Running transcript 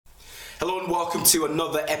Hello and welcome to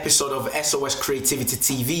another episode of SOS Creativity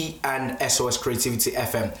TV and SOS Creativity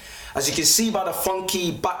FM. As you can see by the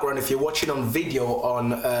funky background, if you're watching on video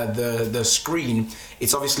on the screen,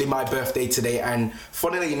 it's obviously my birthday today, and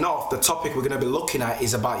funnily enough, the topic we're going to be looking at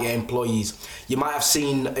is about your employees. You might have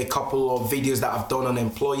seen a couple of videos that I've done on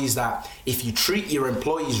employees that if you treat your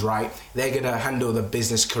employees right, they're going to handle the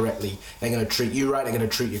business correctly. They're going to treat you right, they're going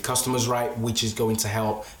to treat your customers right, which is going to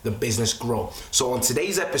help the business grow. So on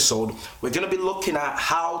today's episode, we're going to be looking at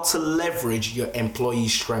how to leverage your employee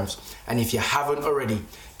strengths. And if you haven't already,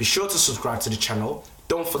 be sure to subscribe to the channel.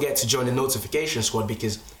 Don't forget to join the notification squad,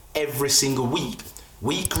 because every single week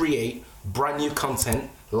we create brand new content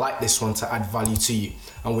like this one to add value to you.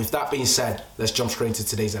 And with that being said, let's jump straight into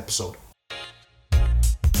today's episode.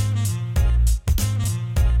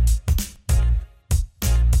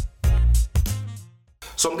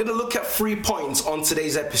 So I'm going to look at 3 points on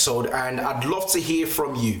today's episode, and I'd love to hear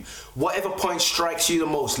from you. Whatever point strikes you the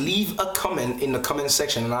most, leave a comment in the comment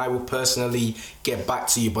section and I will personally get back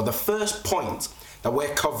to you. But the first point that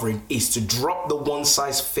we're covering is to drop the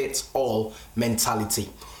one-size-fits-all mentality.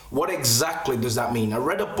 What exactly does that mean? I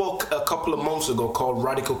read a book a couple of months ago called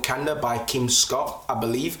Radical Candor by Kim Scott, I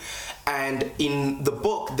believe. And in the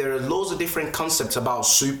book, there are loads of different concepts about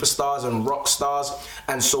superstars and rock stars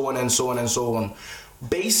and so on and so on and so on.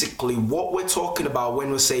 Basically, what we're talking about when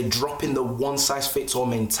we say dropping the one-size-fits-all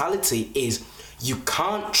mentality is you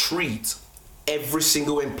can't treat every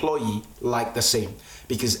single employee like the same,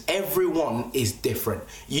 because everyone is different.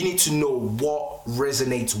 You need to know what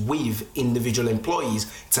resonates with individual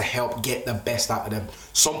employees to help get the best out of them.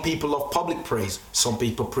 Some people love public praise, some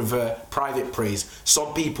people prefer private praise,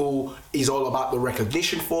 some people is all about the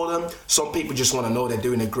recognition for them, some people just want to know they're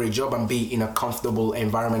doing a great job and be in a comfortable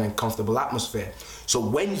environment and comfortable atmosphere. So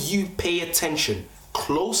when you pay attention,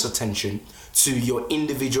 close attention to your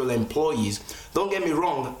individual employees, don't get me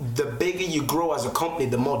wrong, the bigger you grow as a company,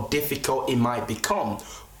 the more difficult it might become.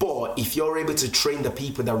 But if you're able to train the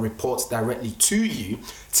people that reports directly to you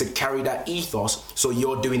to carry that ethos, so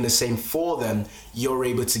you're doing the same for them, you're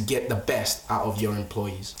able to get the best out of your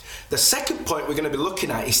employees. The second point we're going to be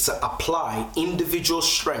looking at is to apply individual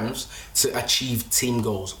strengths to achieve team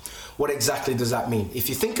goals. What exactly does that mean? If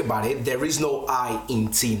you think about it, there is no I in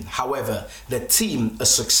team. However, the team, a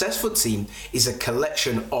successful team, is a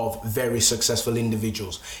collection of very successful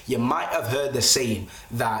individuals. You might have heard the saying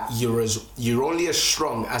that you're only as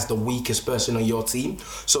strong as the weakest person on your team.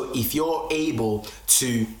 So if you're able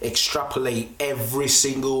to extrapolate every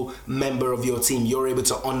single member of your team, you're able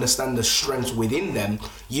to understand the strengths within them,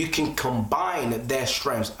 you can combine their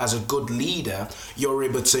strengths. As a good leader, you're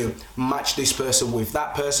able to match this person with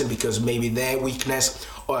that person, because maybe their weakness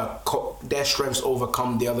or their strengths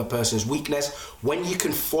overcome the other person's weakness. When you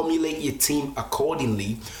can formulate your team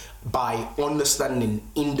accordingly by understanding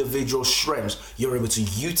individual strengths, you're able to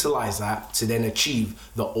utilize that to then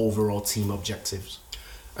achieve the overall team objectives.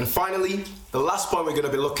 And finally, the last point we're going to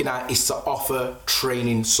be looking at is to offer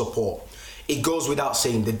training support. It goes without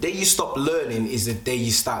saying, the day you stop learning is the day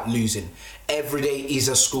you start losing. Every day is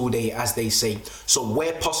a school day, as they say. So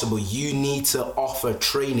where possible, you need to offer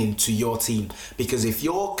training to your team, because if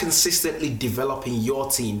you're consistently developing your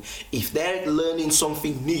team, if they're learning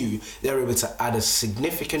something new, they're able to add a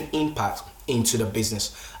significant impact into the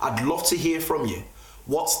business. I'd love to hear from you.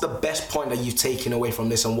 What's the best point that you've taken away from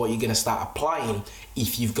this and what you're going to start applying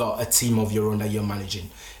if you've got a team of your own that you're managing?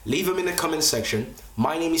 Leave them in the comment section.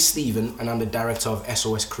 My name is Stephen and I'm the director of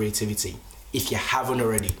SOS Creativity. If you haven't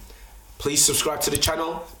already, please subscribe to the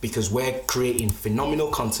channel, because we're creating phenomenal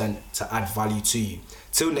content to add value to you.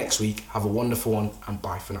 Till next week, have a wonderful one and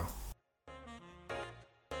bye for now.